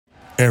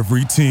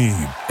Every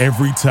team,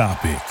 every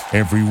topic,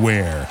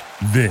 everywhere.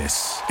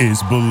 This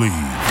is Believe.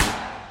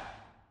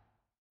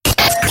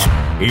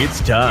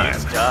 It's time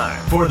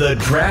for the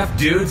Draft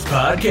Dudes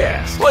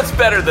Podcast. What's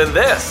better than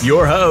this?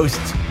 Your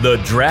hosts, the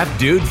Draft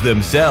Dudes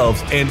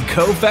themselves and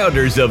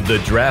co-founders of the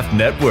Draft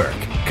Network,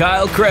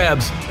 Kyle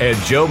Krebs and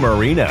Joe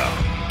Marino.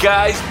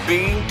 Guys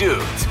being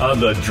dudes on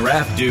the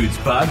Draft Dudes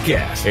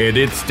Podcast. And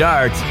it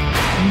starts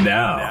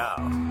now.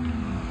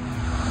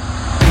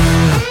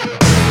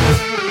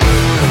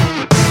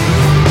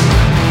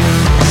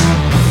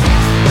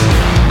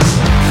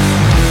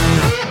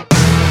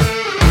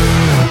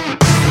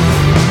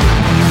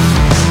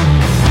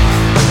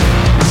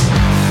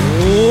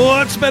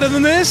 What's better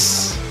than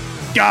this?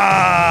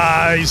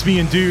 Guys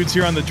being dudes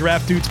here on the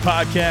Draft Dudes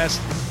Podcast.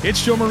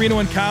 It's Joe Marino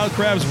and Kyle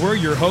Krebs. We're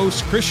your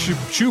hosts. Chris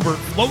Schubert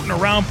floating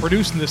around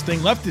producing this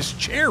thing. Left his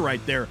chair right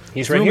there.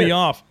 He's Threw right here. me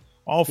off.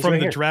 All He's from right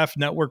the here. Draft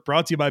Network,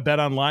 brought to you by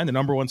BetOnline, the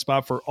number one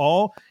spot for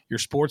all your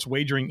sports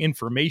wagering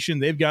information.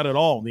 They've got it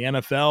all. The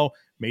NFL,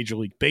 Major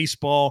League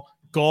Baseball,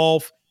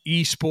 golf,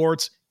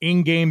 esports,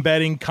 in-game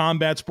betting,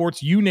 combat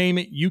sports, you name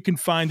it, you can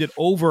find it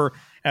over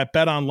at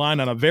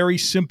BetOnline on a very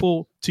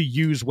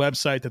simple-to-use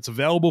website that's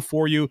available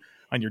for you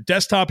on your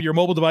desktop or your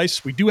mobile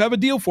device. We do have a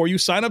deal for you.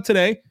 Sign up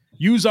today.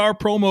 Use our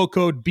promo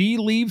code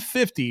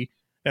BLEAV50.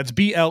 That's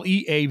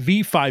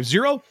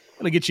BLEAV50.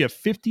 It'll get you a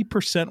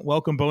 50%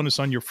 welcome bonus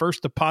on your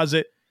first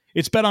deposit.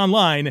 It's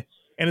BetOnline,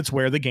 and it's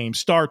where the game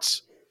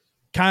starts.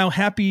 Kyle,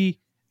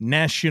 happy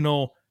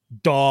National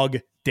Dog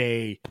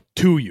Day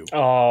to you.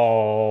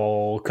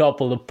 Oh, a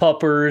couple of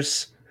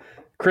puppers.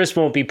 Chris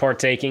won't be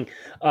partaking.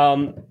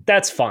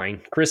 That's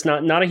fine. Chris,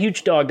 not a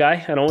huge dog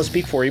guy. I don't want to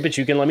speak for you, but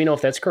you can let me know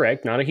if that's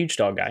correct. Not a huge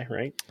dog guy,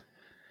 right?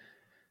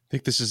 I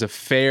think this is a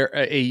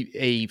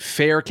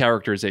fair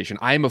characterization.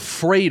 I'm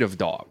afraid of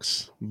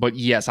dogs, but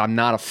yes, I'm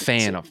not a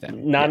fan of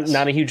them.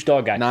 Not a huge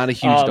dog guy. Not a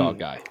huge dog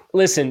guy.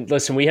 Listen,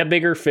 we have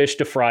bigger fish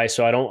to fry,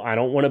 so I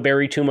don't want to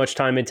bury too much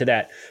time into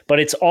that.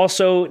 But it's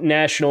also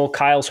National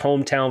Kyle's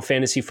Hometown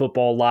Fantasy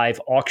Football Live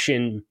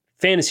Auction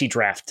Fantasy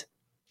Draft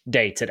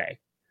Day today.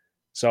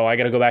 So I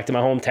got to go back to my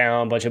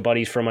hometown, a bunch of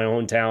buddies from my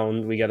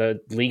hometown. We got a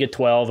League of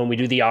 12, and we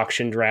do the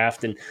auction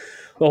draft and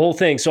the whole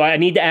thing. So I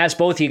need to ask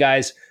both of you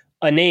guys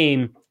a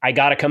name I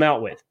got to come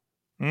out with.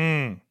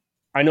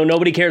 I know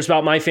nobody cares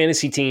about my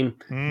fantasy team,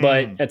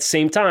 but at the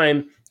same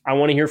time, I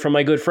want to hear from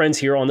my good friends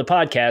here on the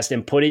podcast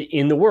and put it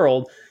in the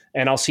world,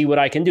 and I'll see what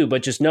I can do.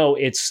 But just know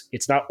it's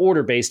not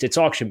order-based, it's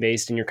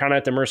auction-based, and you're kind of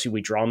at the mercy.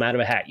 We draw them out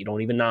of a hat. You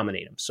don't even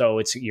nominate them. So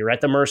you're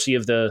at the mercy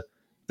of the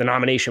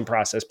nomination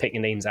process,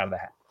 picking names out of the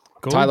hat.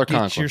 Tyler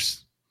Conklin.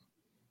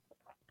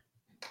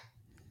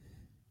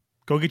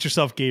 Go get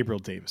yourself Gabriel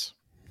Davis.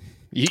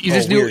 You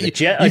just knew. Weird. You A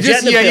jet and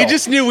a bill. you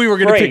just knew we were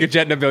going to pick a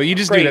jet and a bill. You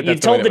just knew that. You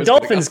told the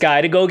Dolphins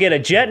guy to go get a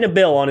jet and a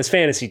bill on his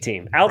fantasy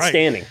team.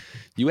 Outstanding. Right.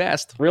 You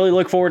asked. Really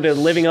look forward to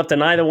living up to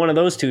neither one of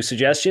those two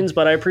suggestions,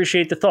 but I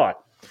appreciate the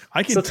thought.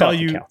 I can tell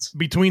you,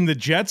 between the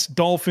Jets,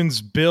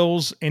 Dolphins,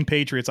 Bills, and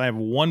Patriots, I have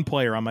one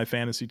player on my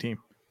fantasy team.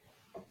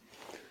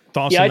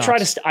 Dawson Yeah,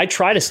 Knox. I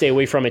try to stay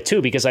away from it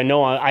too, because I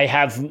know I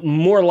have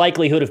more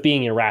likelihood of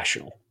being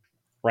irrational,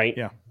 right?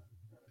 Yeah.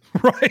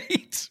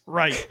 Right.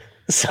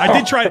 So,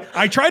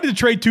 I tried to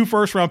trade 2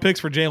 first-round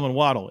picks for Jalen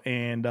Waddle,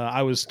 and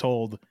I was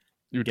told,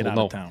 get out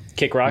of town.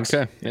 Kick rocks.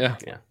 Okay, yeah.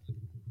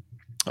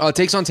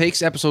 Takes on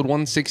Takes, episode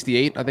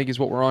 168, I think is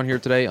what we're on here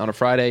today on a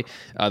Friday.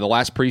 The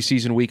last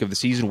preseason week of the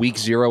season, week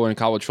 0 in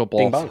college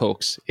football.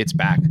 Folks, it's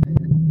back.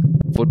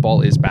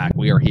 Football is back.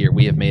 We are here.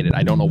 We have made it.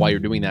 I don't know why you're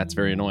doing that. It's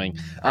very annoying.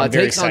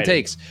 Takes on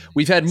Takes.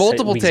 We've had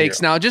multiple takes.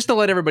 0. Now, just to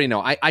let everybody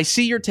know, I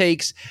see your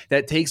takes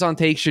that Takes on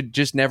Takes should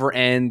just never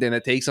end and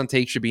that Takes on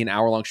Takes should be an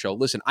hour-long show.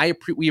 Listen,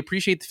 we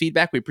appreciate the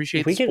feedback. We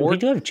appreciate the support. We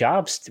do have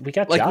jobs. We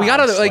got jobs. We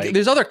got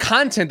there's other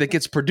content that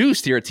gets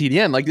produced here at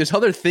TDN. Like, there's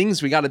other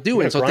things we got to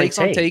do. And so Takes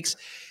on Takes.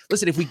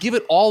 Listen, if we give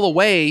it all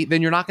away,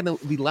 then you're not going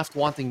to be left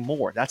wanting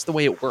more. That's the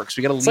way it works.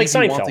 We got to leave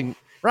you wanting.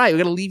 Right, we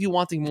got to leave you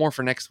wanting more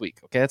for next week.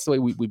 Okay, that's the way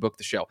we book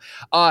the show.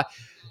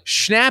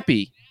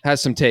 Schnappy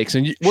has some takes,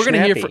 and we're going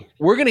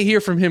to hear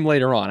from him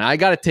later on. I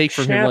got a take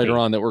from him later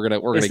on that we're going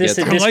to get.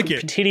 I like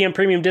it. TDN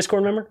Premium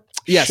Discord member?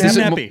 Yes,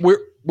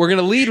 we're going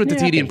to lead with the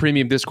TDN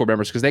Premium Discord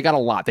members because they got a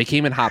lot. They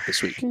came in hot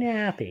this week.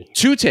 Schnappy.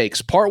 2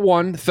 takes. Part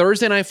 1: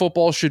 Thursday Night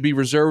Football should be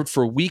reserved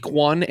for Week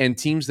 1 and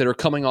teams that are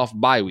coming off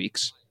bye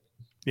weeks.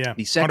 Yeah,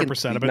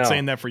 100%. I've been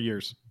saying that for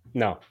years.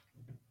 No.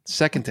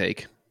 Second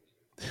take.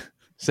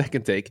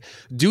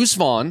 Deuce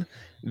Vaughn,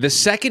 the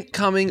second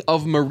coming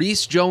of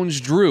Maurice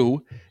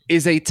Jones-Drew,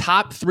 is a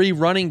top 3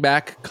 running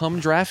back come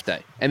draft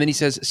day. And then he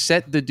says,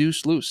 set the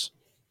deuce loose.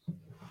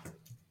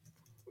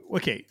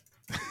 Okay.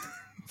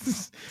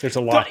 There's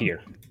a lot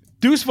here.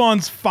 Deuce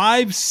Vaughn's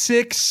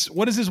 5'6".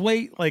 What is his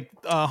weight? Like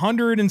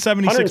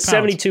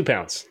 172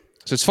 pounds.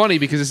 So it's funny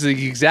because this is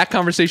the exact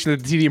conversation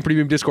that the TD and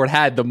Premium Discord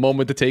had the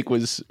moment the take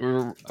was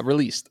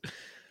released.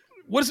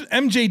 What is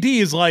MJD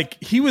is like?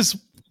 He was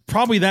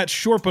probably that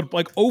short, but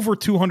like over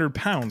 200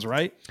 pounds,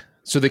 right?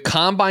 So the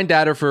combine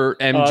data for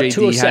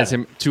MJD has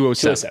him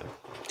 207.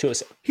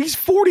 207. He's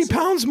 40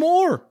 pounds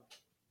more.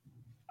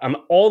 I'm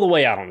all the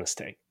way out on this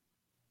take.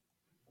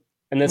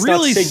 And that's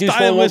really not to say Deuce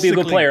Vaughn won't be a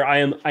good player. I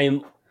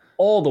am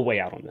all the way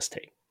out on this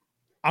take.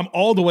 I'm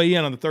all the way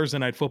in on the Thursday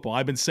Night Football.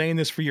 I've been saying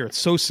this for years. It's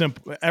so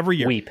simple. Every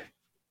year. Weep.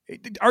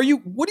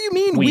 What do you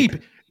mean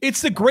weep?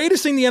 It's the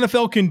greatest thing the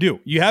NFL can do.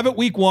 You have it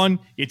week 1,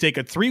 you take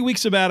a 3-week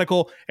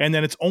sabbatical, and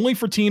then it's only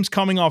for teams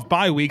coming off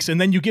bye weeks,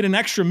 and then you get an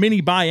extra mini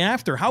bye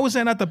after. How is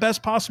that not the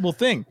best possible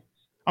thing?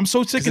 I'm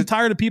so sick and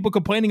tired of people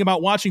complaining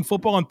about watching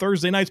football on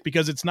Thursday nights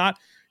because it's not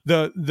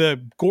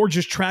the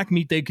gorgeous track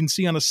meet they can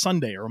see on a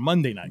Sunday or a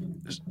Monday night.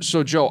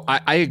 So, Joe,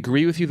 I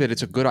agree with you that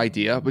it's a good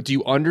idea, but do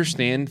you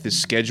understand the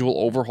schedule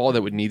overhaul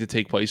that would need to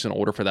take place in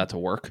order for that to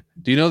work?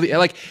 Do you know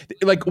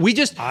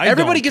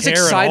everybody gets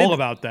excited all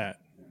about that.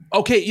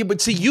 Okay, but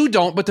see, you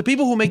don't, but the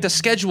people who make the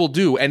schedule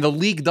do, and the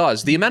league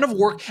does. The amount of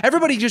work,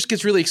 everybody just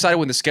gets really excited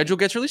when the schedule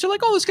gets released. They're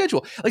like, oh, the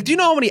schedule. Like, do you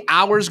know how many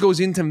hours goes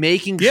into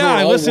making sure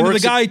I listen to the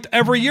works? guy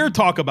every year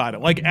talk about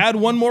it. Like, add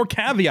one more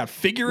caveat.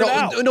 Figure it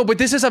out. No, but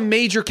this is a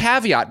major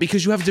caveat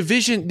because you have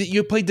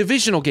you play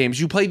divisional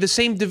games. You play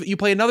you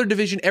play another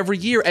division every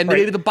year, and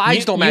maybe the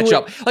buys don't match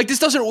up. Like, this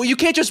doesn't, you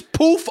can't just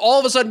poof,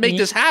 all of a sudden make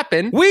this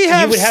happen. We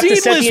have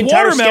seedless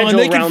watermelon.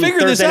 They can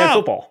figure this out.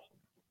 Football.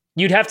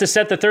 You'd have to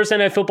set the Thursday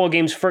Night Football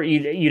games for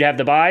you'd have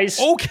the buys,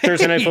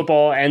 Thursday Night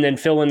Football, and then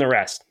fill in the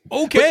rest.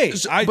 Okay,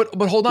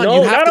 but hold on.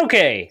 No, not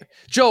okay.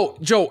 Joe,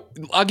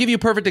 I'll give you a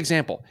perfect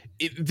example.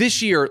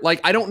 This year,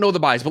 I don't know the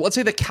buys, but let's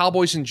say the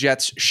Cowboys and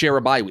Jets share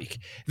a bye week.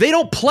 They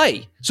don't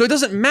play, so it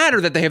doesn't matter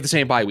that they have the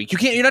same bye week.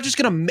 You're not just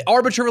going to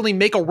arbitrarily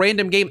make a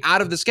random game out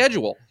of the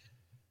schedule.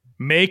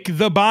 Make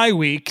the bye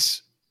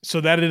weeks so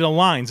that it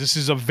aligns. This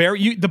is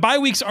the bye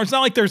weeks are. It's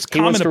not like there's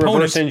common opponents. He wants to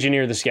reverse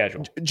engineer the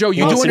schedule. Joe,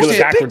 you do understand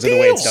backwards of the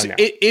way it's done now.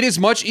 It is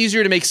much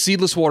easier to make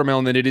seedless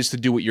watermelon than it is to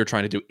do what you're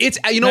trying to do. It's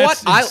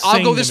what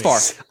I'll go this far.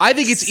 I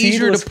think it's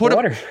easier to put.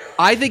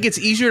 I think it's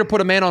easier to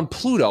put a man on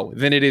Pluto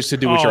than it is to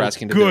do what you're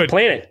asking to do.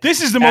 Planet.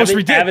 This is the most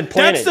ridiculous.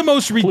 That's the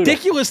most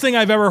ridiculous thing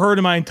I've ever heard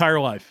in my entire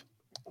life.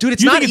 Dude,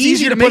 it's not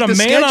easy to put a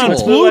man on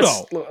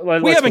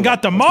Pluto. We haven't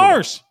got to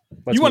Mars.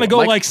 You want to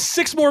go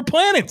 6 more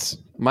planets?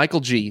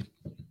 Michael G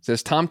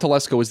says Tom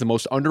Telesco is the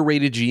most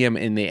underrated GM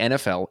in the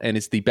NFL and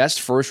is the best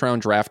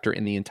first-round drafter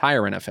in the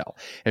entire NFL.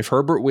 If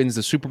Herbert wins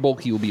the Super Bowl,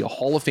 he will be a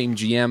Hall of Fame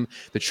GM.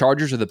 The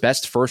Chargers are the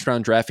best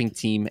first-round drafting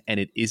team, and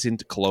it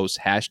isn't close.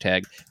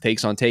 Hashtag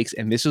takes on takes.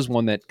 And this is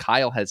one that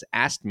Kyle has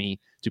asked me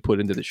to put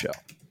into the show.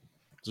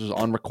 This was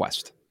on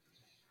request.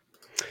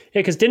 Yeah,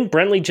 because didn't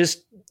Brentley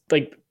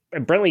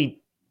Brentley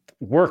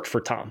worked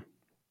for Tom?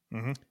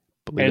 Mm-hmm.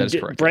 Believe that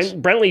is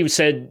correct.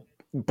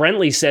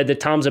 Brentley said that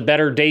Tom's a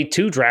better day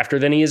 2 drafter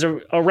than he is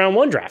a round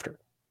 1 drafter.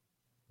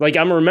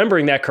 I'm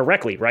remembering that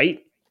correctly,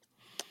 right?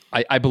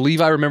 I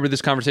believe I remember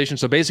this conversation.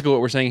 So basically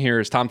what we're saying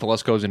here is Tom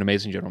Telesco is an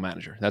amazing general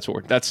manager.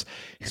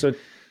 So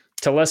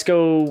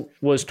Telesco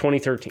was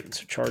 2013,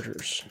 so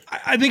Chargers.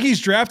 I think he's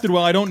drafted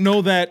well. I don't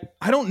know that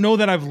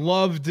I've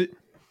loved.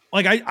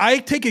 I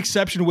take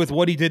exception with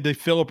what he did to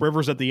Phillip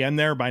Rivers at the end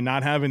there by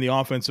not having the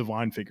offensive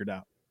line figured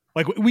out.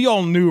 We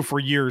all knew for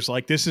years,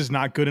 this is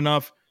not good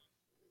enough.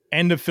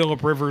 End of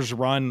Phillip Rivers'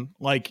 run.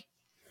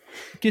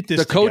 Get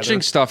this. The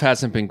coaching stuff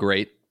hasn't been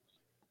great,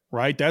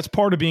 right? That's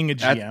part of being a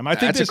GM. I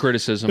think that's a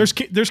criticism.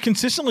 There's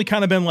consistently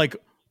kind of been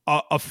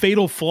a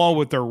fatal flaw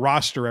with their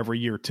roster every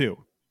year too.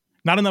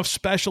 Not enough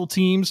special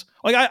teams.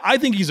 I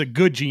think he's a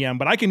good GM,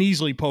 but I can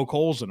easily poke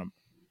holes in him.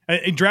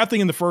 And drafting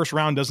in the first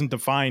round doesn't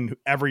define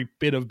every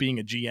bit of being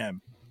a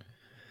GM.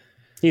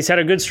 He's had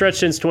a good stretch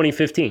since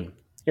 2015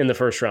 in the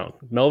first round.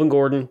 Melvin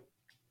Gordon,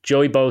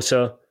 Joey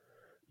Bosa,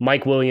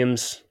 Mike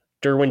Williams,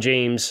 Derwin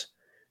James,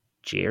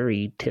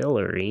 Jerry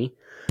Tillery,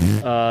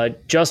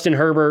 Justin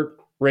Herbert,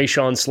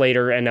 Rashawn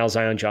Slater, and now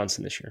Zion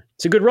Johnson this year.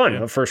 It's a good run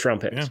of first-round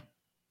picks.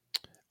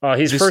 Yeah.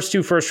 His first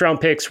 2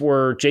 first-round picks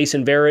were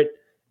Jason Barrett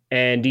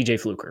and DJ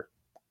Fluker.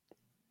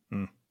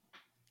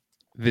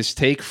 This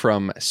take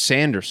from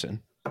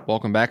Sanderson.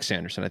 Welcome back,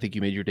 Sanderson. I think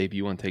you made your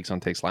debut on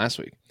Takes last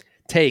week.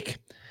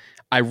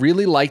 I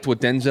really liked what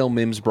Denzel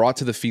Mims brought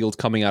to the field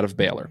coming out of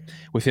Baylor.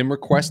 With him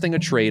requesting a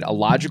trade, a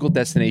logical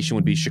destination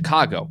would be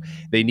Chicago.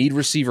 They need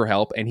receiver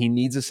help, and he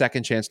needs a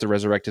second chance to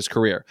resurrect his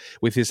career.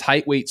 With his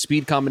height, weight,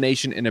 speed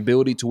combination, and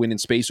ability to win in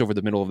space over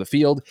the middle of the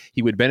field,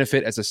 he would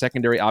benefit as a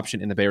secondary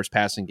option in the Bears'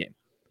 passing game.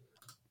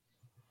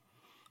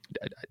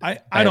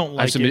 I don't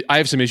like it. I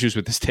have some issues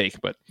with this take,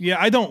 but yeah,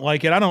 I don't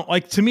like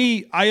it. To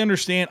me, I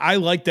understand. I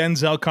like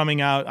Denzel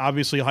coming out,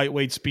 obviously height,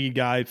 weight, speed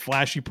guy,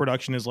 flashy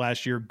production his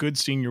last year, good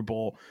Senior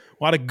Bowl,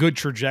 a lot of good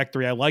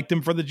trajectory. I liked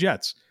him for the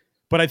Jets,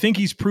 but I think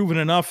he's proven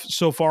enough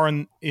so far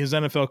in his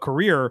NFL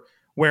career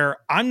where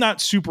I'm not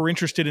super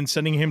interested in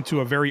sending him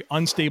to a very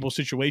unstable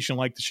situation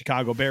like the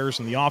Chicago Bears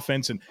and the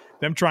offense and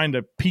them trying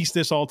to piece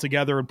this all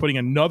together and putting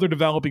another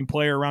developing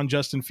player around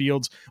Justin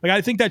Fields.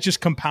 I think that just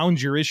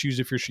compounds your issues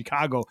if you're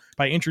Chicago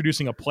by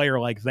introducing a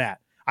player like that.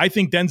 I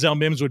think Denzel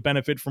Mims would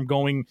benefit from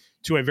going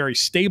to a very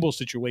stable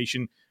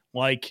situation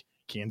like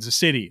Kansas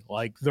City,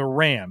 like the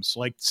Rams,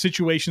 like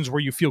situations where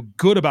you feel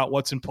good about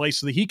what's in place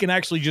so that he can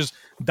actually just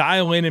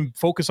dial in and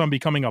focus on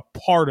becoming a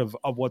part of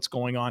what's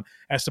going on,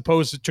 as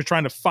opposed to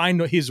trying to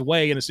find his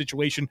way in a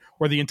situation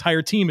where the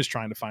entire team is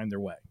trying to find their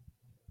way.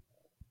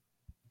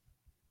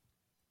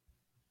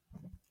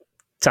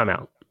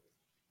 Timeout.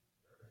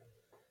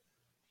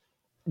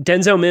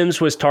 Denzel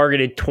Mims was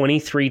targeted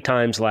 23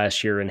 times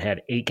last year and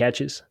had 8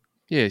 catches.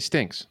 Yeah, he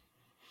stinks.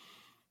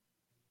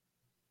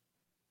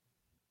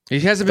 He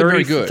hasn't been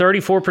very good.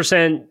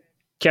 34%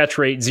 catch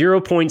rate,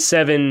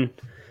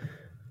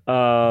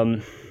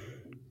 0.7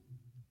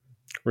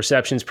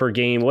 receptions per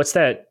game. What's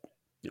that?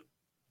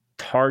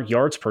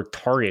 Yards per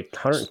target,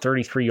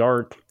 133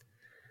 yard,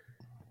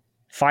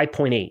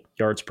 5.8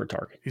 yards per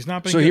target. He's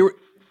not been so good.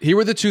 Here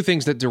were the 3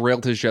 things that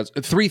derailed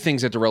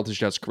his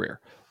Jets career.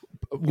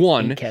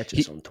 One,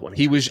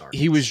 he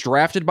was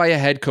drafted by a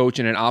head coach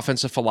in an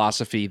offensive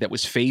philosophy that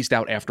was phased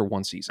out after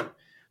 1 season.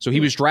 So he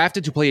was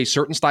drafted to play a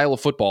certain style of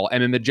football,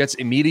 and then the Jets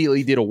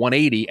immediately did a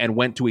 180 and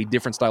went to a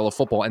different style of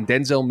football. And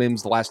Denzel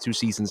Mims, the last 2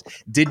 seasons,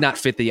 did not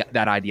fit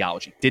that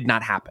ideology. Did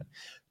not happen.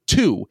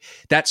 2,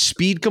 that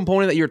speed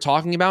component that you're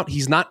talking about,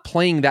 he's not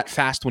playing that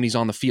fast when he's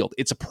on the field.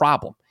 It's a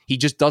problem. He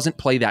just doesn't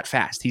play that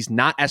fast. He's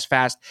not as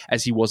fast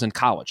as he was in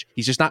college.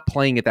 He's just not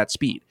playing at that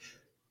speed.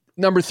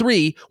 Number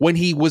 3, when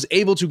he was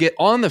able to get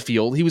on the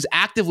field, he was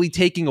actively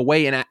taking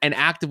away and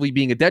actively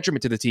being a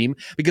detriment to the team,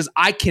 because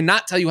I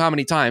cannot tell you how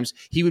many times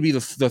he would be the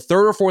 3rd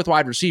or 4th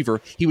wide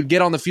receiver. He would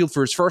get on the field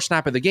for his first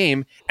snap of the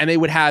game, and they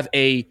would have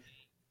a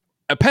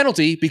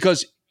penalty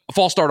because a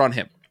false start on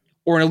him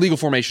or an illegal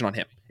formation on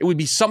him. It would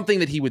be something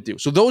that he would do.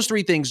 So those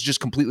 3 things just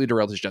completely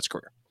derailed his Jets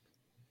career.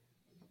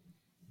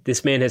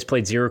 This man has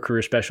played 0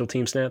 career special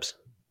team snaps?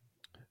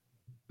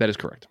 That is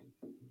correct.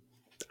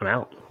 I'm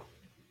out.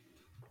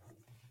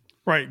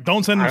 Right.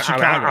 Don't send him to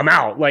Chicago. I'm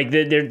out. Like,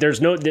 there's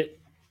no...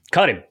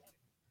 cut him.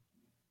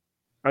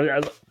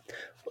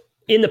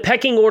 In the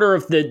pecking order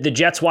of the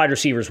Jets wide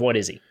receivers, what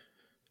is he?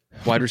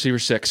 Wide receiver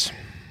 6.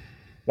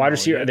 Wide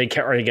receiver... Are they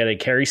going to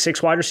carry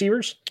 6 wide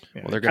receivers?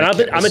 Yeah. Well, I'm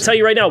going to tell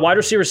you right now, wide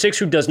receiver 6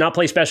 who does not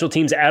play special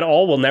teams at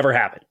all will never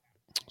happen.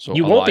 So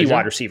you won't be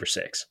wide receiver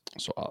 6.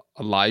 So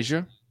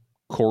Elijah,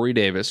 Corey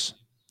Davis,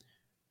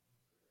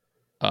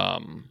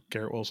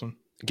 Garrett Wilson,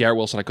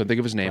 I couldn't think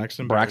of his name.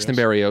 Braxton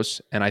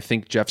Berrios, and I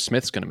think Jeff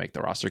Smith's going to make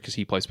the roster because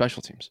he plays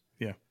special teams.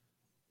 Yeah.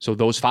 So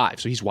those 5.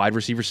 So he's wide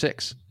receiver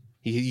 6.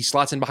 He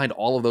slots in behind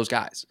all of those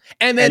guys,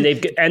 and then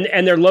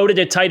they're loaded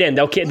at tight end.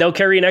 They'll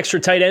carry an extra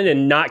tight end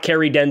and not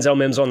carry Denzel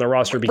Mims on the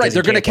roster because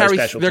they're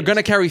going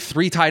to carry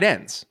 3 tight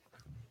ends,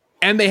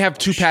 and they have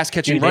 2 pass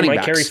catching running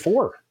backs. They might carry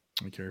 4.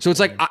 So it's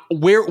like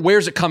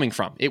where's it coming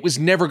from? It was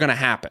never going to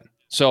happen.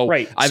 So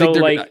right.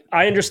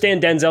 I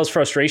understand Denzel's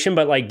frustration,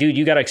 but like, dude,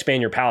 you got to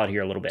expand your palette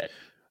here a little bit.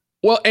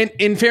 Well, and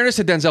in fairness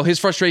to Denzel, his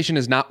frustration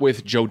is not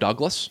with Joe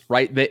Douglas,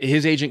 right?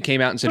 His agent came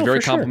out and said very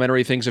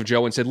complimentary things of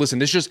Joe and said, "Listen,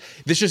 this just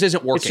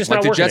isn't working. It's just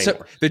not working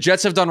the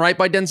Jets have done right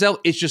by Denzel.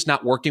 It's just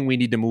not working. We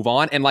need to move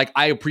on." And like,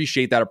 I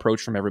appreciate that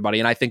approach from everybody,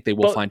 and I think they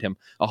will find him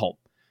a home.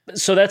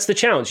 So that's the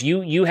challenge.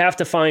 You have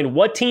to find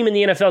what team in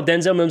the NFL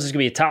Denzel Mims is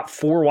going to be a top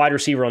 4 wide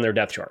receiver on their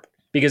depth chart.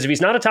 Because if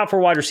he's not a top 4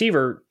 wide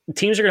receiver,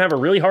 teams are going to have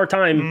a really hard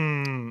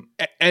time.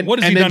 And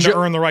what has he done to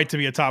earn the right to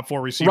be a top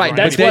 4 receiver? Right,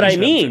 that's what I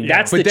mean.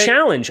 That's the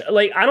challenge.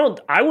 Like,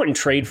 I wouldn't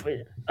trade.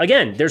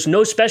 Again, there's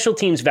no special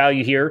teams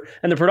value here,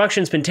 and the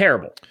production's been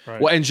terrible.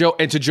 Right. Well, and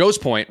to Joe's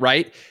point,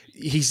 right?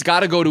 He's got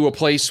to go to a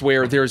place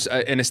where there's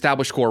an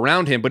established core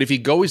around him. But if he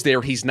goes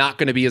there, he's not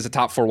going to be as a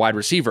top 4 wide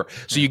receiver.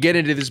 So you get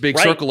into this big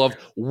circle of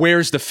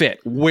where's the fit?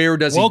 Where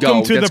does he go?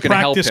 Welcome to the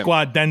practice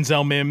squad,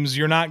 Denzel Mims.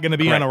 You're not going to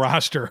be on a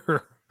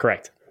roster.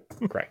 Correct.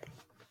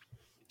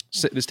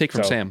 This take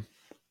from Sam.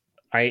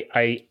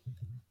 I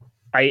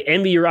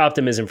envy your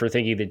optimism for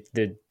thinking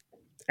that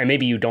and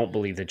maybe you don't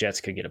believe the Jets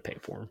could get a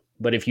pick for him.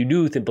 But if you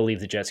do believe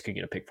the Jets could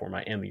get a pick for him,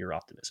 I envy your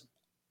optimism.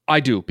 I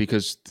do,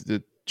 because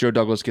Joe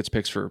Douglas gets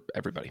picks for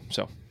everybody.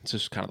 So it's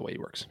just kind of the way he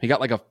works. He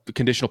got like a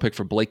conditional pick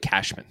for Blake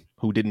Cashman,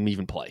 who didn't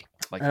even play.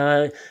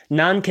 Like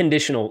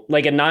non-conditional,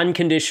 like a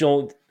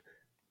non-conditional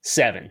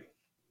 7.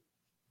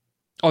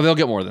 Oh, they'll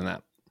get more than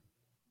that.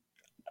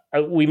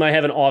 We might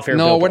have an off-air.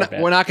 No, we're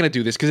not going to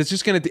do this because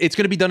it's going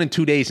to be done in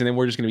 2 days, and then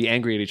we're just going to be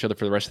angry at each other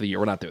for the rest of the year.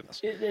 We're not doing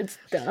this.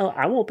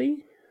 I won't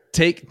be.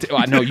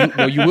 No,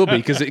 you will be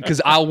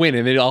because I'll win,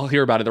 and then I'll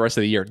hear about it the rest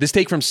of the year. This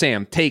take from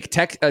Sam.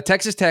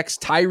 Texas Tech's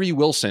Tyree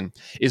Wilson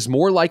is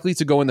more likely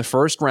to go in the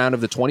first round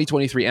of the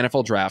 2023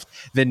 NFL Draft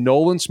than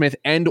Nolan Smith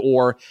and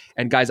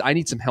guys, I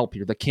need some help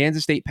here. The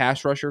Kansas State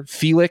pass rusher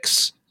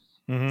Felix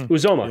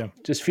Uzoma,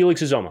 just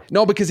Felix Uzoma.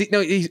 No, because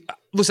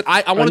listen,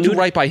 I want to do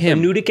right by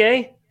him.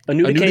 Anudike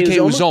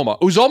Uzoma.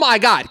 Uzoma I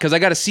got because I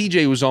got a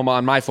CJ Uzoma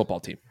on my football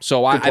team.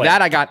 So I had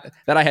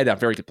that.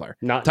 Very good player.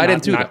 Tight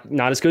end too.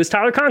 Not as good as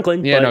Tyler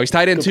Conklin. Yeah, no, he's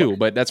tight end too,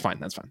 but that's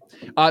fine.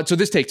 So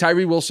this take,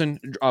 Tyree Wilson,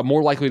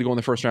 more likely to go in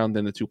the first round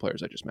than the 2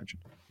 players I just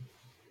mentioned.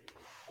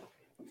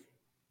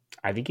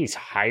 I think he's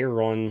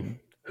higher on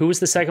Who was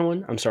the second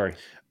one? I'm sorry.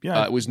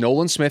 Yeah, it was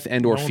Nolan Smith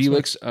and or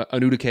Felix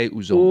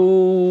Anudike-Uzomah.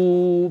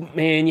 Ooh,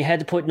 man, you had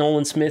to put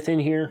Nolan Smith in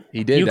here.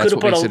 He did. You could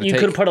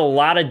have put a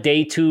lot of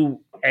day 2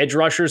 edge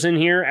rushers in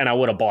here, and I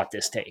would have bought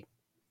this take.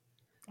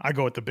 I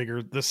go with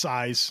the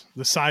size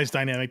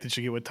dynamic that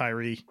you get with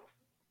Tyree.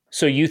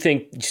 So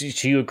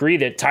you agree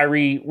that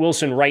Tyree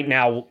Wilson right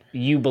now,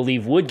 you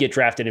believe would get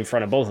drafted in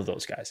front of both of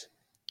those guys?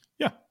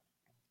 Yeah.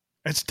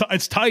 It's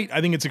tight.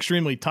 I think it's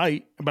extremely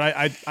tight, but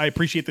I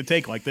appreciate the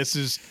take. Like,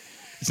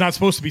 it's not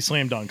supposed to be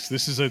slam dunks.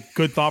 This is a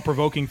good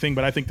thought-provoking thing,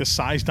 but I think the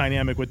size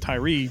dynamic with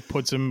Tyree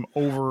puts him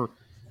over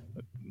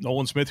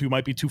Nolan Smith, who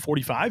might be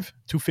 245,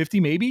 250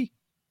 maybe.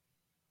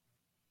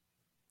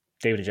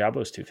 David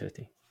Ajabo's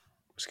 250.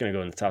 Was going to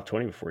go in the top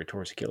 20 before he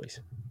tore his Achilles.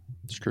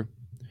 It's true.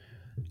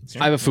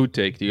 I have a food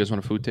take. Do you guys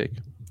want a food take?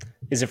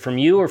 Is it from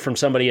you or from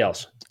somebody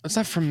else? It's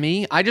not from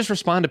me. I just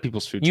respond to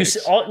people's food takes.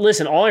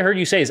 Listen, all I heard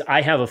you say is,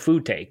 I have a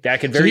food take. That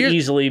could very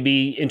easily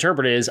be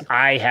interpreted as,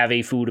 I have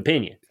a food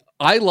opinion.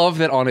 I love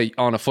that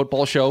on a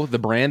football show, the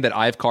brand that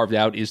I've carved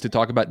out is to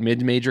talk about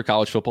mid-major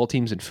college football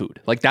teams and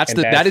food. Like that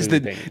is the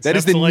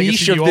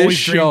niche of this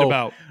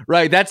show.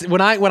 Right. That's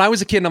when I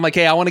was a kid and I'm like,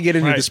 hey, I want to get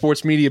into the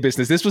sports media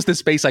business. This was the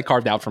space I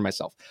carved out for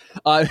myself.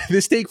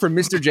 This take from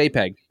Mr.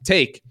 JPEG.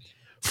 Take: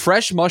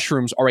 fresh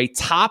mushrooms are a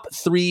top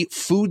 3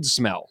 food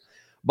smell,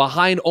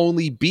 behind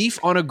only beef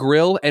on a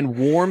grill and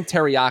warm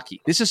teriyaki.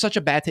 This is such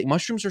a bad take.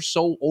 Mushrooms are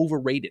so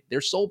overrated.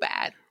 They're so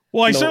bad.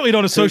 Well, I certainly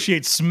don't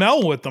associate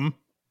smell with them.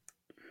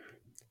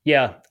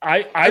 Yeah,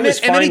 I was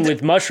fine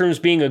with mushrooms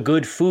being a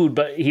good food,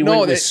 but he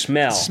went with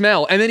smell.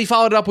 Smell. And then he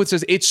followed it up with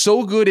says, it's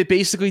so good it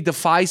basically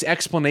defies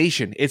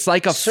explanation. It's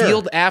like a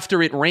field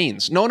after it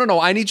rains. No.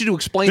 I need you to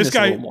explain this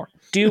a little more.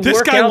 Do you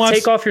work out,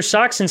 take off your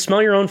socks, and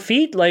smell your own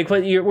feet? Like,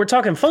 we're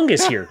talking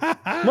fungus here.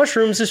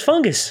 Mushrooms is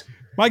fungus.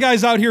 My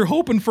guy's out here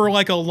hoping for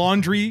like a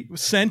laundry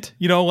scent,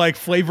 like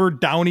flavored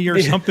Downy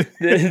or something.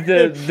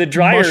 the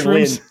dryer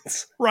lint.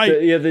 Right.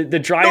 The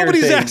dryer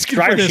Nobody's thing. asking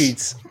dryer for this.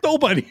 sheets.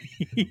 Nobody.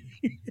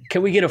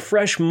 Can we get a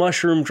fresh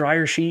mushroom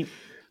dryer sheet?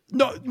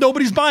 No,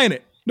 nobody's buying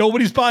it.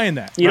 Nobody's buying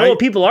that. You know what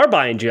people are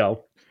buying,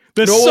 Joe?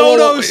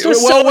 Sonos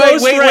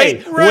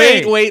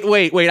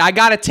Ray. Wait. I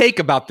got a take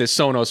about this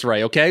Sonos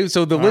Ray, okay?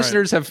 So the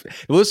listeners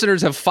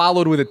have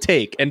followed with a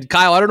take. And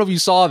Kyle, I don't know if you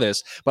saw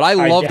this, but I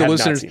love the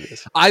listeners.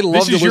 I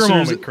love the listeners,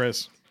 moment,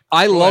 Chris.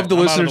 I love the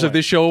listeners of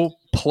this show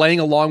playing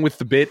along with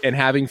the bit and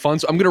having fun.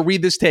 So I'm going to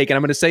read this take and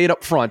I'm going to say it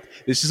up front.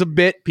 This is a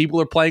bit. People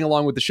are playing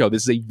along with the show.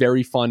 This is a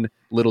very fun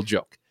little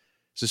joke.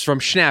 This is from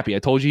Schnappy. I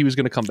told you he was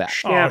going to come back.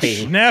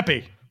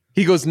 Schnappy.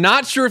 He goes,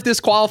 not sure if this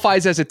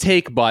qualifies as a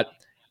take, but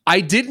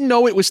I didn't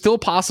know it was still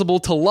possible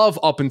to love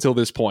up until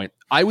this point.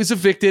 I was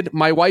evicted.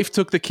 My wife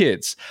took the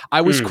kids.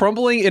 I was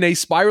crumbling in a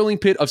spiraling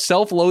pit of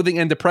self-loathing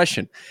and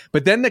depression.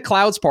 But then the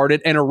clouds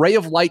parted and a ray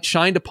of light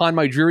shined upon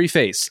my dreary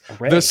face.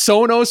 The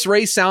Sonos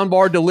Ray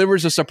soundbar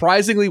delivers a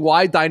surprisingly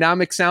wide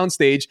dynamic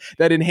soundstage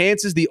that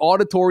enhances the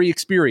auditory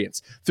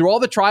experience. Through all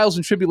the trials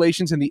and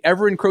tribulations and the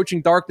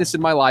ever-encroaching darkness in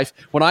my life,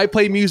 when I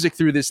play music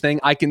through this thing,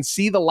 I can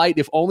see the light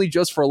if only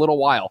just for a little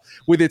while.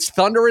 With its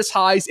thunderous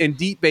highs and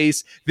deep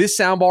bass, this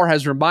soundbar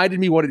has reminded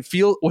me what it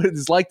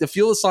is like to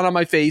feel the sun on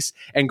my face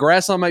and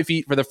grass on my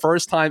feet for the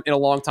first time in a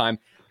long time.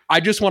 I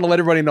just want to let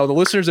everybody know, the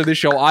listeners of this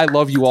show, I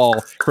love you all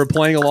for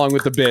playing along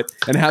with the bit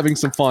and having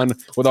some fun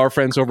with our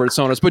friends over at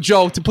Sonos. But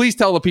Joe, please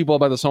tell the people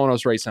about the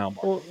Sonos Ray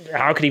soundbar. Well,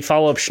 how could he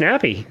follow up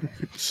Schnappy?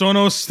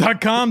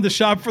 Sonos.com to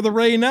shop for the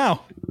Ray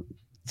now.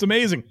 It's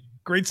amazing.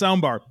 Great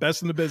soundbar.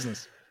 Best in the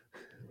business.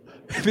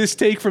 This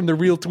take from the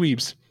Real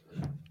Tweebs.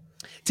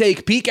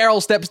 Take: Pete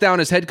Carroll steps down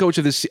as head coach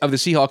of the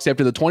Seahawks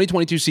after the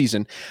 2022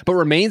 season, but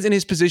remains in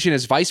his position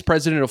as vice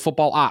president of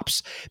football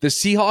ops. The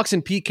Seahawks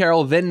and Pete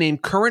Carroll then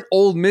named current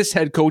Ole Miss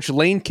head coach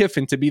Lane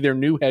Kiffin to be their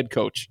new head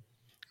coach.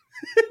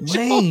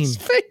 Lane.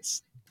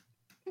 Face.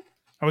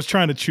 I was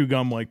trying to chew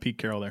gum like Pete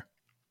Carroll there.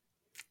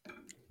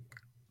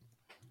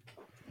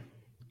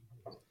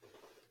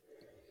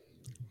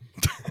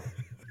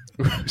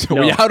 So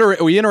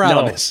are we in or out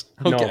on this?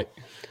 Okay. No.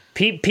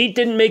 Pete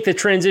didn't make the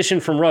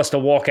transition from Russ to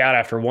walk out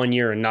after 1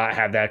 year and not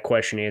have that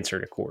question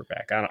answered at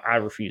quarterback. I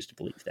refuse to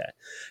believe that.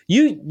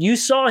 You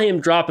saw him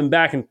dropping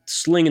back and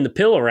slinging the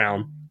pill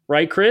around,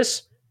 right,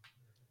 Chris?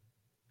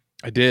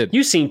 I did.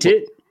 You seen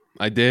it.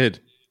 I did.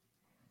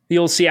 The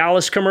old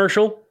Cialis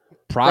commercial?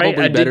 Probably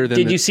right? better than...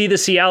 Did you see the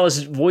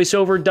Cialis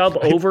voiceover dub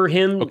over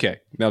him? Okay.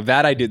 Now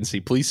that I didn't see.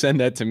 Please send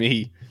that to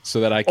me so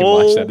that I can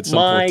watch that at some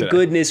point today. Oh my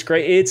goodness,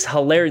 great. It's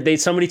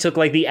hilarious. Somebody took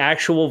like the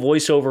actual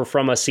voiceover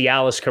from a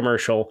Cialis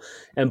commercial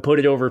and put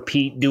it over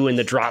Pete doing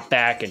the drop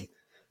back and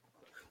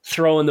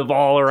throwing the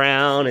ball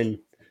around, and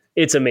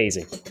it's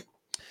amazing.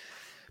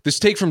 This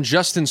take from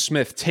Justin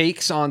Smith,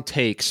 takes on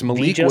takes.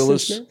 Malik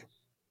Willis. Smith?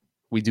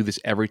 We do this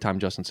every time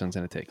Justin sends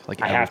in a take.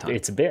 Like every time.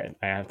 It's a bit.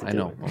 I have to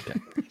do it. Okay.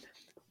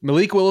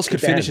 Malik Willis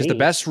could finish as the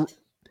best...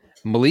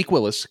 Malik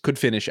Willis could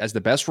finish as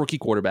the best rookie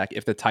quarterback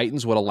if the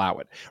Titans would allow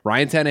it.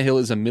 Ryan Tannehill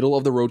is a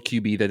middle-of-the-road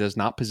QB that does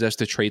not possess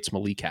the traits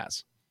Malik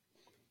has.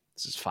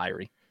 This is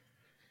fiery.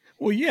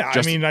 Well, yeah.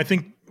 I mean, I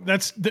think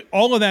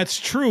all of that's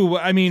true.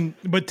 I mean,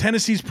 but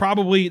Tennessee's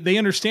they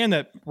understand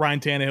that Ryan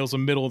Tannehill's a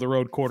middle of the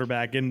road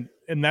quarterback, and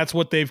that's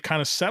what they've kind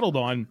of settled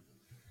on.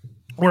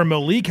 Where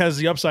Malik has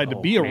the upside to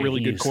be a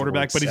really good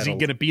quarterback, but is he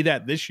going to be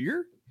that this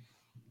year?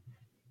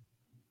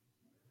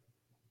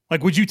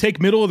 Like, would you take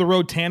middle of the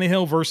road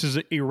Tannehill versus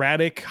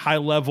erratic, high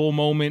level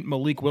moment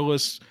Malik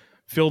Willis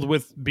filled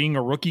with being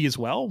a rookie as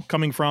well,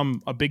 coming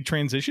from a big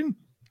transition?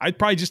 I'd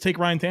probably just take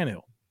Ryan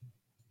Tannehill,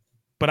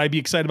 but I'd be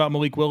excited about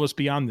Malik Willis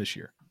beyond this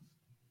year.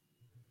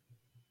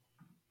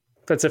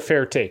 That's a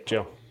fair take,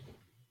 Joe.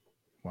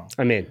 Wow.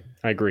 I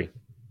agree.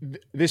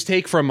 This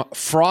take from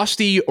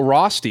Frosty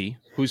Rosty,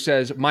 who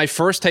says, my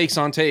first takes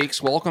on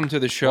takes. Welcome to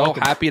the show.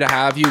 Welcome. Happy to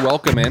have you.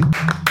 Welcome in.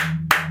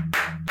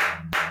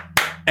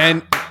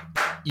 And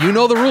you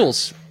know the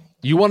rules.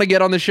 You want to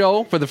get on the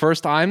show for the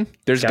first time?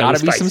 There's got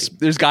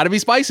to be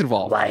spice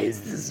involved. Why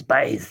is this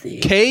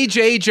spicy?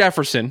 KJ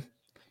Jefferson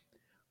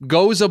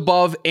goes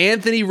above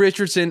Anthony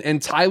Richardson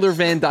and Tyler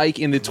Van Dyke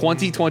in the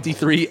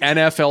 2023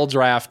 NFL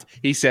draft.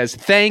 He says,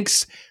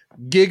 thanks,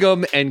 gig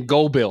 'em, and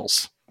go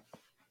Bills.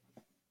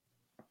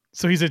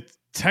 So he's a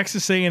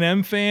Texas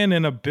A&M fan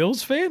and a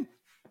Bills fan?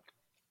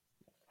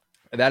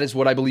 That is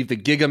what I believe the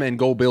gig 'em and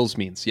go Bills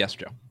means. Yes,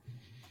 Joe.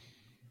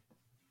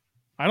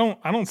 I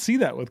don't see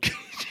that with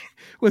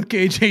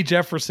KJ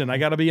Jefferson. I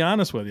got to be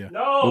honest with you.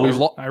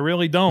 No, I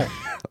really don't.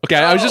 Okay,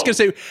 no. I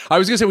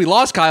was gonna say we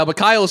lost Kyle, but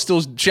Kyle is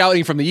still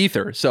shouting from the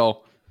ether.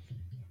 So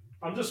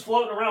I'm just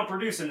floating around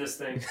producing this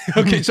thing.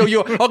 We'll change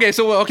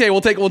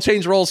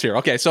roles here.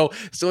 Okay, so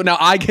now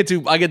I get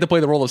to play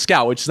the role of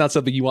scout, which is not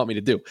something you want me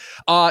to do.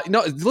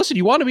 No, listen,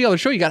 you want to be on the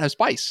show, you got to have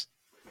spice.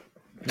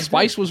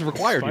 Spice was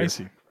required.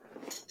 Spicy.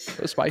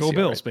 Here. Spicy. Go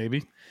Bills, right.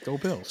 Baby. Go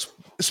Bills.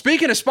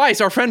 Speaking of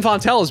spice, our friend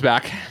Vontel is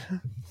back.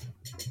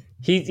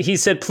 He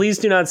said, please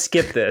do not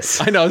skip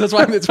this. I know. That's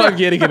why I'm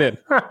getting it in.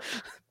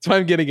 That's why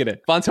I'm getting it in.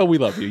 Vontel, we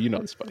love you. You know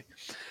this, buddy.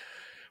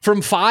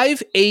 From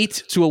 5,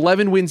 8 to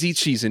 11 wins each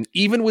season,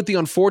 even with the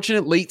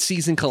unfortunate late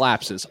season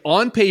collapses,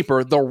 on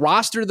paper, the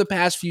roster the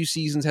past few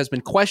seasons has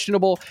been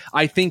questionable.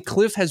 I think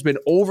Cliff has been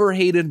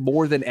overhated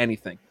more than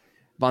anything.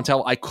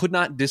 Vontel, I could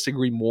not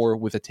disagree more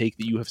with a take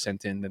that you have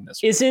sent in than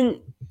this one.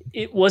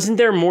 Wasn't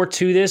there more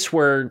to this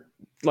where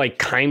like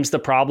Kime's the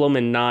problem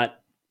and not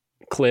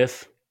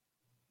Cliff?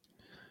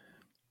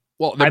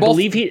 Well, I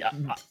believe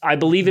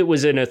it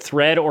was in a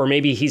thread, or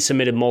maybe he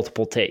submitted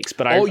multiple takes.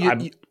 But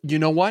you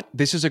know what?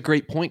 This is a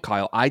great point,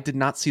 Kyle. I did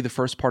not see the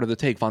first part of the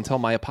take. Vontel,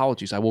 my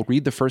apologies. I will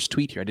read the first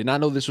tweet here. I did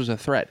not know this was a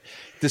thread.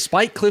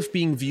 Despite Cliff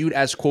being viewed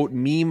as, quote,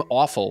 meme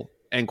awful,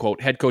 end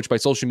quote, head coach by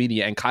social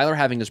media, and Kyler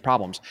having his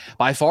problems,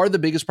 by far the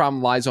biggest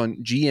problem lies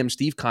on GM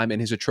Steve Keim and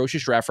his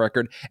atrocious draft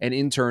record, and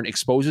in turn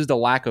exposes the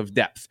lack of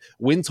depth.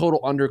 Win total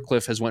under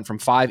Cliff has went from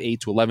 5, 8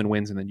 to 11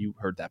 wins, and then you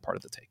heard that part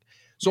of the take.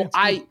 So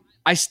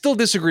I still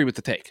disagree with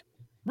the take.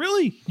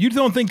 Really? You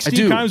don't think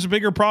Steve Keim's a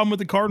bigger problem with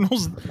the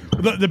Cardinals?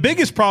 The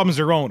biggest problem is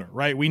their owner,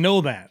 right? We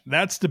know that.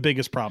 That's the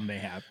biggest problem they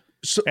have.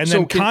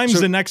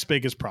 Keim's the next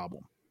biggest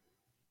problem.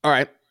 All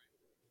right.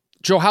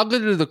 Joe, how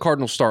good did the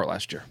Cardinals start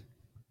last year?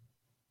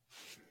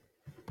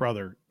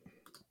 Brother,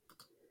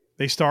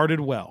 they started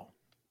well.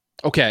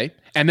 Okay.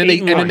 And then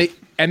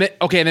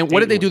what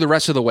did they do the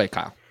rest of the way,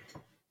 Kyle?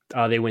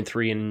 They went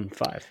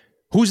 3-5.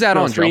 Who's that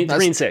on, Joe?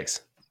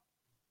 3-6.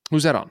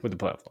 Who's that on? With the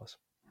playoff loss.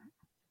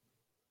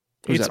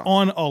 It's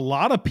on a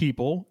lot of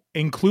people,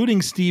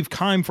 including Steve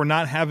Keim, for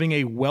not having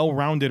a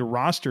well-rounded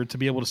roster to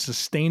be able to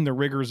sustain the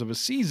rigors of a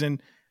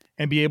season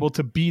and be able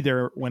to be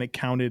there when it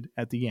counted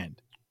at the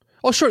end.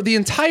 Oh, sure. The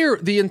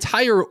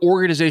entire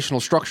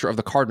organizational structure of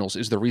the Cardinals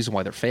is the reason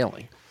why they're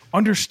failing.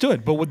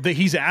 Understood. But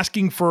he's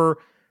asking for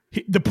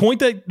the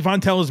point that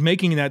Vontel is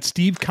making, that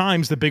Steve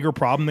Keim's the bigger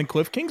problem than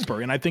Cliff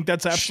Kingsbury. And I think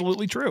that's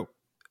absolutely true.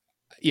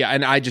 Yeah.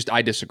 And I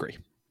disagree.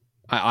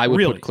 I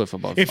would put Cliff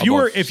above. If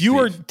you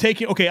were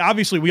taking, okay,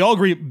 obviously we all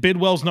agree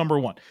Bidwell's number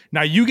one.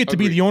 Now you get to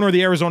be the owner of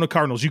the Arizona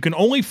Cardinals. You can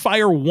only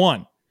fire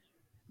one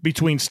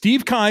between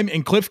Steve Keim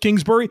and Cliff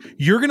Kingsbury.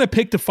 You're going to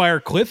pick to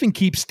fire Cliff and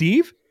keep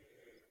Steve?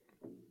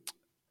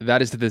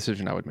 That is the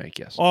decision I would make,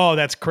 yes. Oh,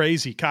 that's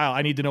crazy. Kyle,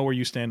 I need to know where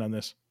you stand on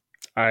this.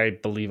 I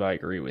believe I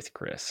agree with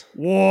Chris.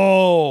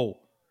 Whoa.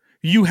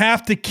 You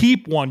have to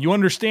keep one. You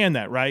understand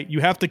that, right? You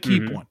have to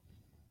keep one.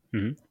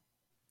 Mm-hmm.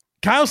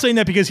 Kyle's saying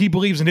that because he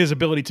believes in his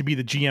ability to be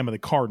the GM of the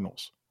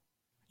Cardinals.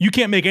 You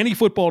can't make any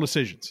football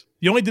decisions.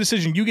 The only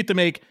decision you get to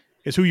make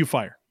is who you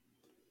fire.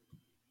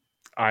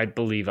 I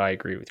believe I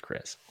agree with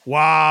Chris.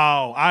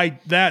 Wow.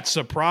 That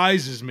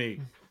surprises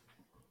me.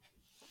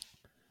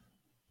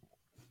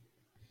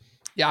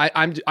 Yeah,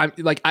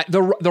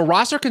 the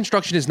roster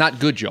construction is not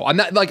good, Joe. I'm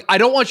not I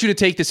don't want you to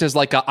take this as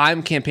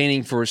I'm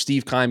campaigning for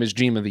Steve Keim as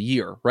GM of the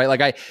year,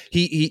 right?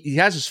 He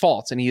has his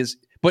faults, and he is,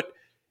 but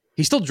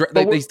he's still.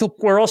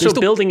 We're also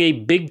building a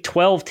Big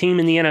 12 team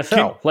in the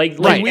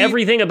NFL.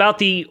 Everything about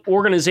the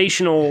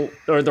organizational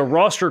or the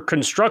roster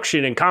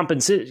construction and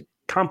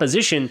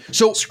composition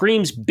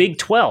screams Big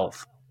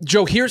 12.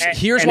 Joe, here's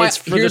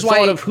why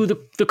of who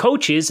the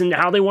coach is and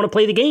how they want to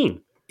play the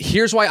game.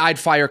 Here's why I'd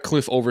fire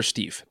Cliff over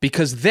Steve,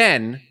 because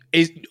then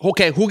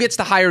who gets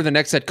to hire the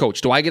next head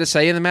coach? Do I get a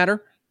say in the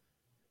matter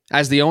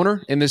as the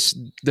owner in this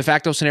de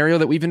facto scenario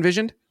that we've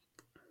envisioned?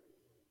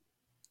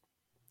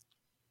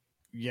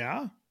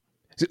 Yeah.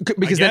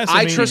 Because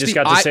I trust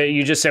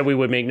you just said we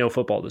would make no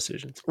football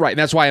decisions. Right, and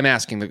that's why I'm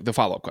asking the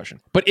follow-up question.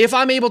 But if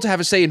I'm able to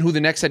have a say in who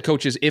the next head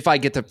coach is, if I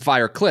get to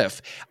fire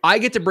Cliff, I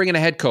get to bring in a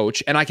head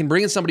coach, and I can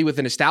bring in somebody with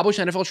an established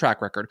NFL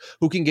track record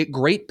who can get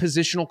great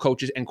positional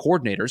coaches and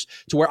coordinators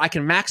to where I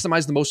can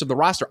maximize the most of the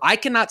roster. I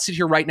cannot sit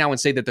here right now and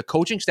say that the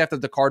coaching staff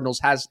that the Cardinals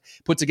has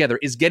put together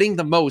is getting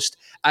the most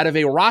out of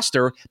a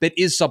roster that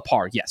is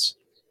subpar. Yes.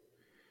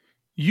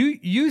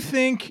 You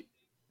think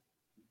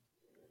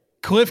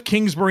Cliff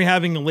Kingsbury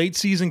having late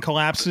season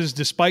collapses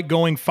despite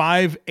going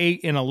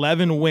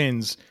 5-8-11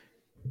 wins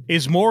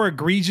is more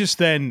egregious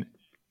than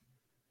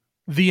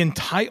the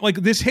entire, like,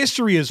 this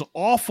history is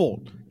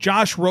awful.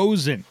 Josh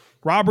Rosen,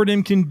 Robert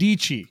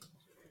Nkendike,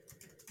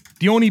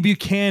 Deone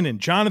Buchanan,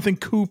 Jonathan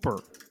Cooper.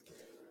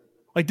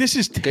 Like, this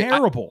is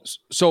terrible.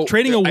 So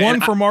trading a one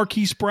for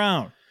Marquise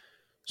Brown.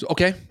 So,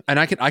 okay, and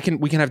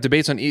we can have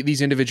debates on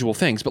these individual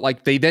things, but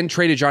like they then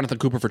traded Jonathan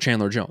Cooper for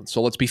Chandler Jones.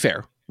 So let's be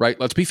fair, right?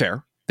 Let's be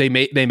fair. They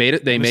made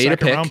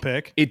a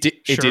pick. It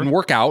didn't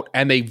work out,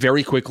 and they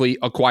very quickly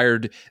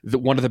acquired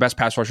one of the best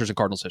pass rushers in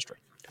Cardinals history.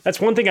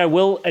 That's one thing I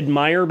will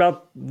admire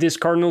about this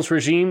Cardinals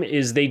regime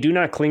is they do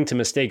not cling to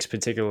mistakes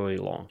particularly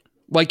long.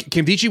 Like,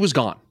 Nkendike was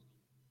gone.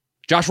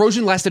 Josh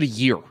Rosen lasted a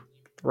year.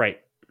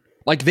 Right.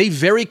 Like, they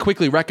very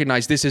quickly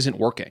recognized this isn't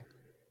working.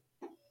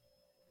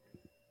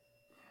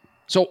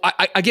 So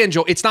again,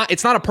 Joe, it's not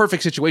a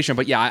perfect situation,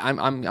 but yeah,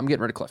 I'm getting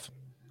rid of Cliff.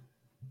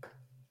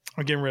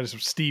 I'm getting rid of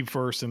Steve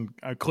first, and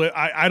Cliff.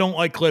 I don't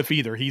like Cliff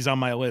either. He's on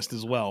my list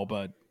as well,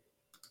 but.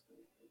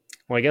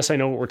 Well, I guess I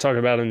know what we're talking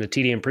about in the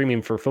TDM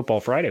Premium for Football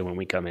Friday when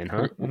we come in,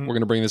 huh? We're going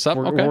to bring this up.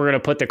 We're going to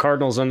put the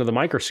Cardinals under the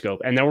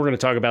microscope, and then we're going to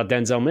talk about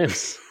Denzel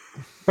Mims.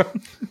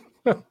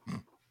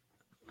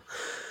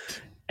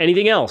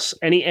 Anything else?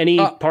 Any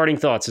parting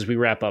thoughts as we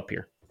wrap up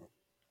here?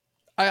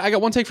 I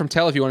got one take from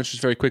Tell if you want to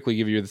just very quickly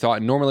give you the thought.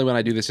 And normally when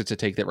I do this, it's a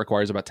take that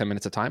requires about 10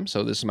 minutes of time.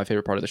 So this is my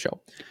favorite part of the show.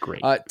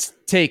 Great.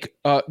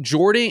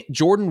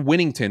 Jordan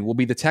Winnington will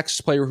be the Texas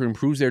player who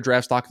improves their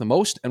draft stock the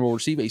most and will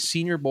receive a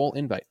Senior Bowl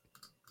invite.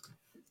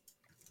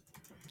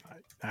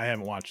 I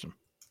haven't watched him.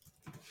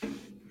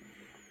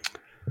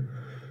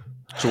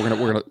 So we're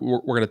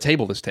gonna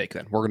table this take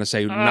then. We're gonna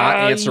say not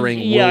answering.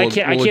 Yeah, I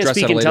can't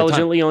speak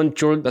intelligently on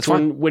Jordan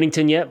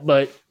Winnington yet,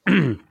 but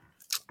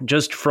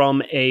just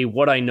from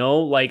what I know,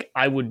 like,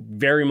 I would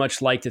very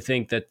much like to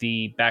think that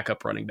the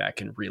backup running back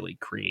can really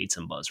create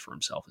some buzz for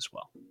himself as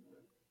well.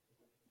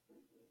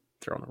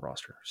 They're on the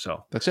roster.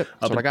 So that's it.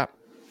 That's what I got.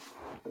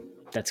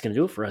 That's going to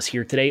do it for us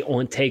here today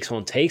on Takes.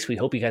 We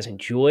hope you guys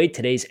enjoyed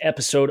today's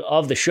episode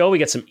of the show. We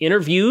got some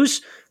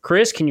interviews.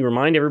 Chris, can you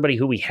remind everybody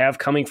who we have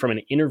coming from an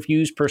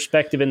interviews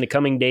perspective in the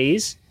coming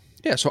days?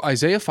 Yeah, so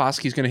Isaiah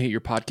Foskey is going to hit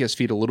your podcast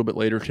feed a little bit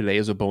later today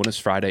as a bonus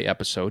Friday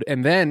episode.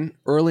 And then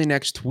early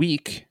next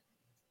week,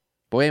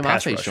 Boye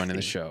Mafe is joining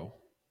the show.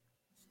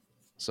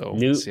 So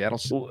new Seattle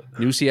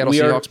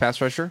Seahawks pass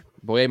rusher,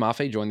 Boye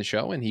Mafe, joined the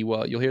show, and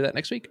you'll hear that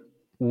next week.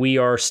 We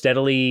are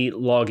steadily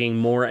logging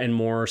more and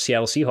more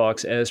Seattle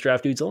Seahawks as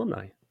Draft Dudes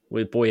alumni,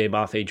 with Boye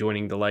Mafe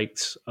joining the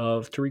likes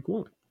of Tariq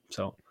Woolen.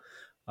 So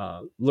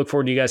look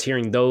forward to you guys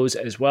hearing those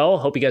as well.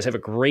 Hope you guys have a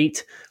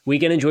great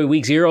weekend. Enjoy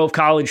week 0 of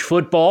college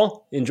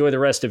football. Enjoy the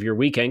rest of your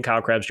weekend.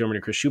 Kyle Krabs, Joe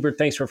and Chris Schubert.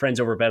 Thanks to our friends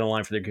over at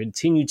BetOnline for their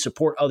continued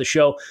support of the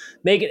show.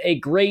 Make it a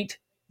great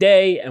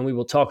day, and we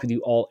will talk with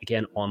you all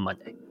again on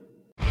Monday.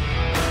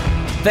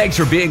 Thanks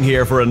for being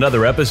here for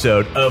another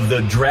episode of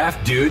the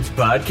Draft Dudes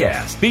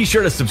Podcast. Be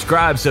sure to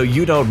subscribe so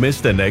you don't miss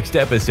the next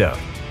episode.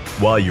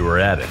 While you are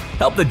at it,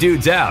 help the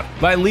dudes out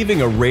by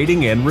leaving a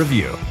rating and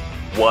review.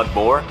 Want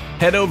more?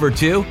 Head over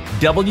to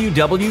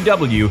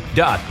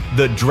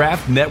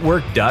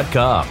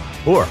www.thedraftnetwork.com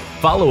or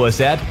follow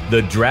us at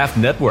The Draft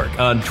Network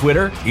on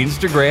Twitter,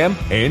 Instagram,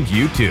 and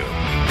YouTube.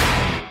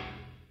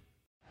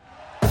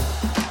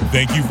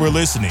 Thank you for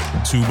listening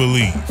to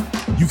Believe.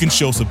 You can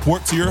show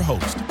support to your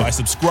host by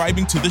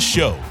subscribing to the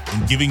show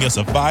and giving us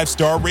a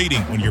 5-star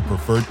rating on your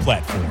preferred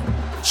platform.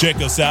 Check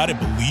us out at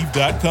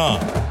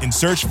Believe.com and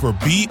search for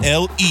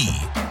BLEAV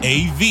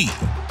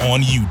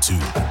on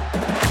YouTube.